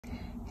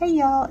Hey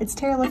y'all, it's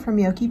Tara from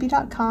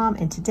yokieB.com,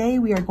 and today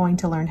we are going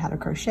to learn how to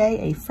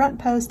crochet a front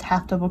post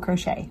half double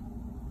crochet.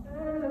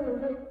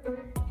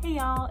 Hey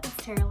y'all, it's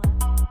Tara.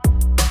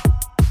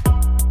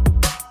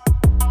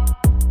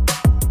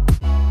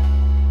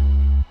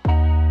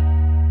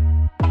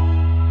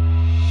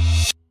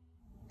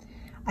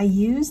 I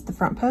used the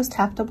front post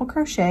half double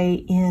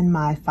crochet in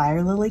my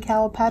Fire Lily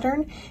cowl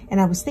pattern,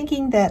 and I was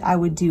thinking that I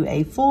would do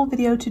a full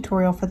video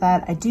tutorial for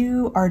that. I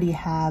do already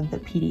have the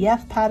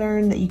PDF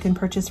pattern that you can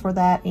purchase for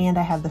that, and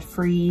I have the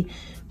free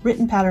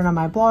written pattern on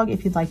my blog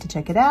if you'd like to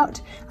check it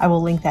out. I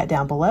will link that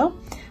down below,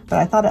 but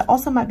I thought it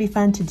also might be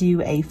fun to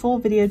do a full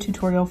video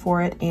tutorial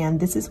for it, and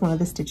this is one of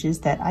the stitches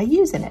that I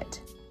use in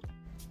it.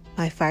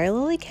 My Fire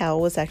Lily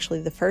cowl was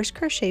actually the first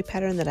crochet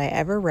pattern that I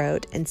ever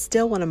wrote, and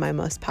still one of my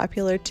most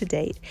popular to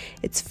date.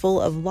 It's full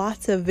of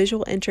lots of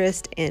visual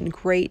interest and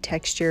great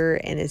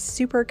texture, and is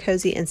super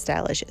cozy and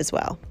stylish as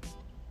well.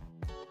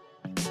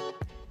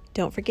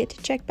 Don't forget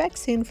to check back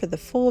soon for the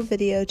full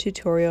video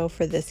tutorial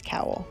for this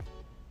cowl.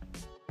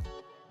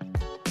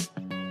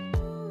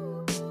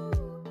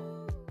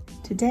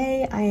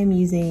 Today I am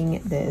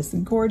using this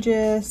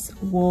gorgeous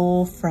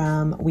wool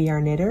from We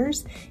Are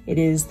Knitters. It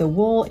is the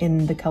wool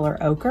in the color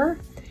ochre.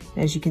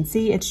 And as you can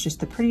see, it's just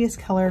the prettiest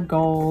color,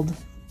 gold.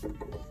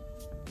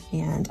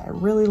 And I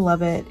really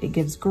love it. It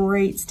gives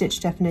great stitch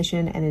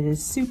definition, and it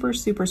is super,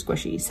 super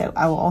squishy. So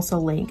I will also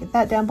link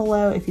that down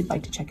below if you'd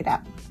like to check it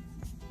out.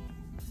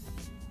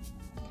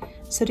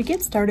 So to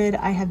get started,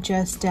 I have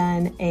just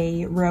done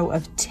a row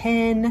of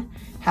 10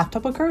 half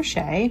double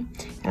crochet,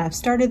 and I've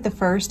started the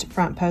first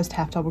front post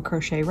half double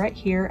crochet right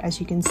here. As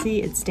you can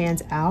see, it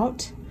stands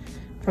out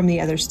from the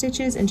other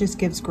stitches and just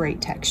gives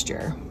great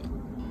texture.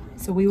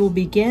 So we will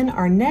begin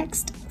our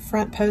next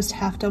front post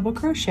half double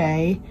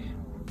crochet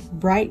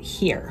right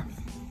here.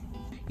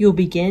 You'll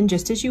begin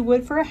just as you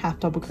would for a half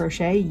double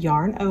crochet,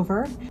 yarn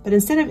over, but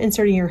instead of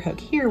inserting your hook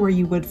here where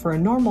you would for a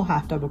normal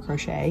half double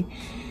crochet,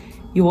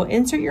 you will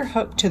insert your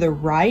hook to the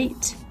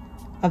right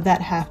of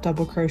that half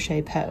double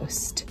crochet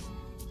post.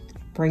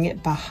 Bring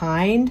it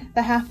behind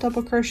the half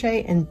double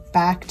crochet and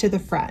back to the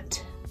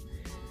front.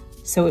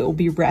 So it will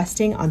be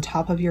resting on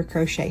top of your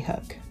crochet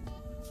hook.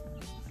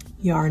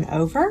 Yarn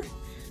over,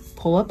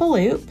 pull up a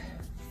loop,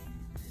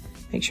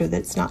 make sure that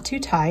it's not too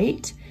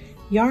tight,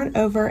 yarn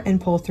over and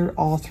pull through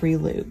all 3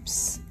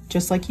 loops,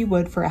 just like you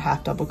would for a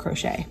half double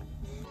crochet.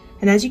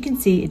 And as you can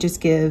see, it just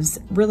gives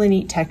really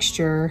neat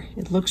texture.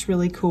 It looks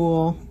really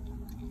cool.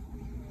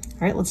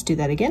 All right, let's do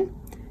that again.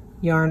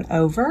 Yarn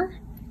over,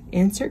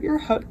 insert your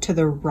hook to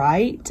the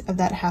right of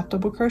that half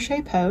double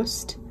crochet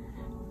post,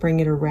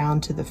 bring it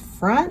around to the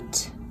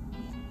front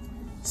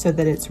so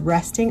that it's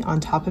resting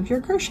on top of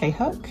your crochet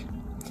hook.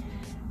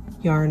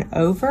 Yarn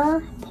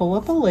over, pull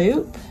up a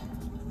loop,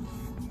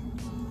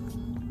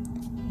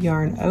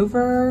 yarn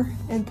over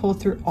and pull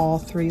through all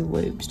 3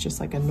 loops, just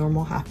like a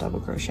normal half double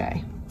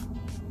crochet.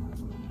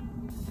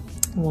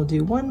 And we'll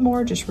do one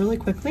more just really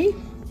quickly.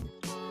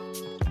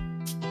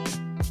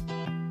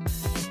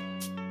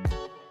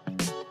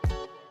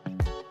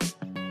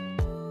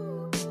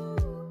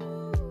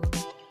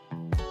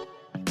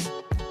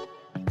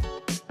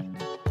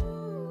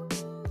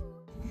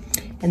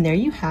 And there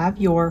you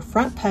have your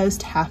front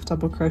post half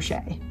double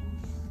crochet.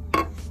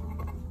 I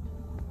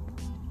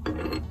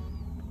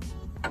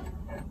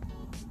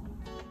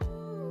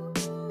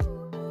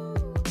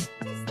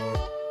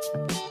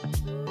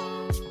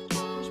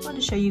just wanted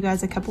to show you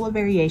guys a couple of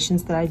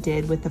variations that I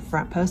did with the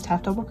front post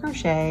half double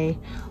crochet.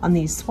 On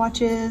these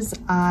swatches,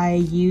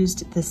 I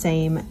used the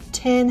same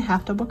 10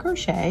 half double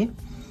crochet,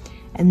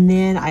 and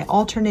then I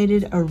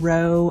alternated a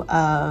row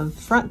of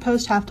front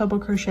post half double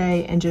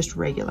crochet and just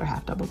regular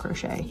half double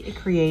crochet. It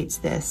creates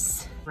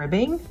this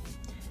ribbing,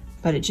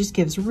 but it just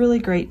gives really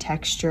great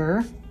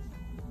texture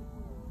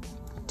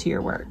to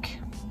your work.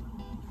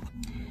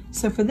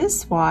 So for this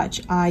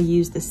swatch, I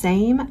used the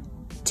same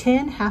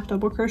 10 half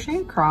double crochet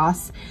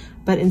across,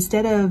 but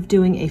instead of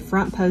doing a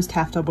front post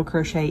half double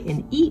crochet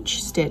in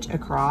each stitch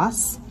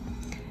across,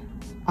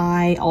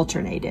 I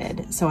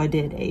alternated. So I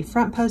did a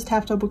front post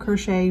half double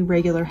crochet,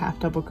 regular half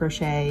double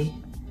crochet,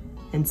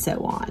 and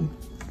so on.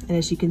 And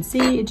as you can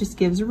see, it just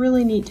gives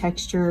really neat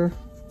texture.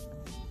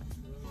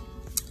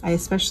 I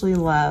especially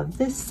love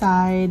this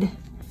side.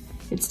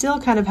 It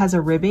still kind of has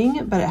a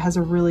ribbing, but it has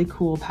a really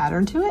cool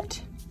pattern to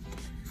it.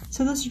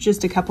 So those are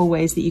just a couple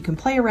ways that you can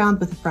play around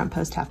with the front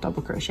post half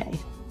double crochet.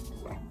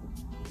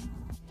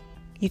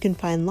 You can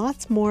find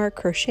lots more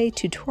crochet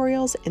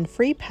tutorials and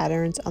free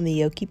patterns on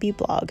the yokieB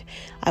blog.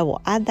 I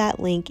will add that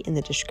link in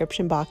the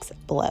description box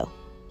below.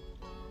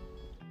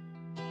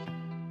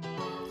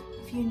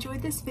 If you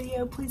enjoyed this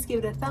video, please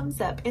give it a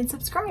thumbs up and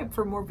subscribe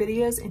for more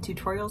videos and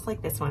tutorials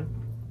like this one.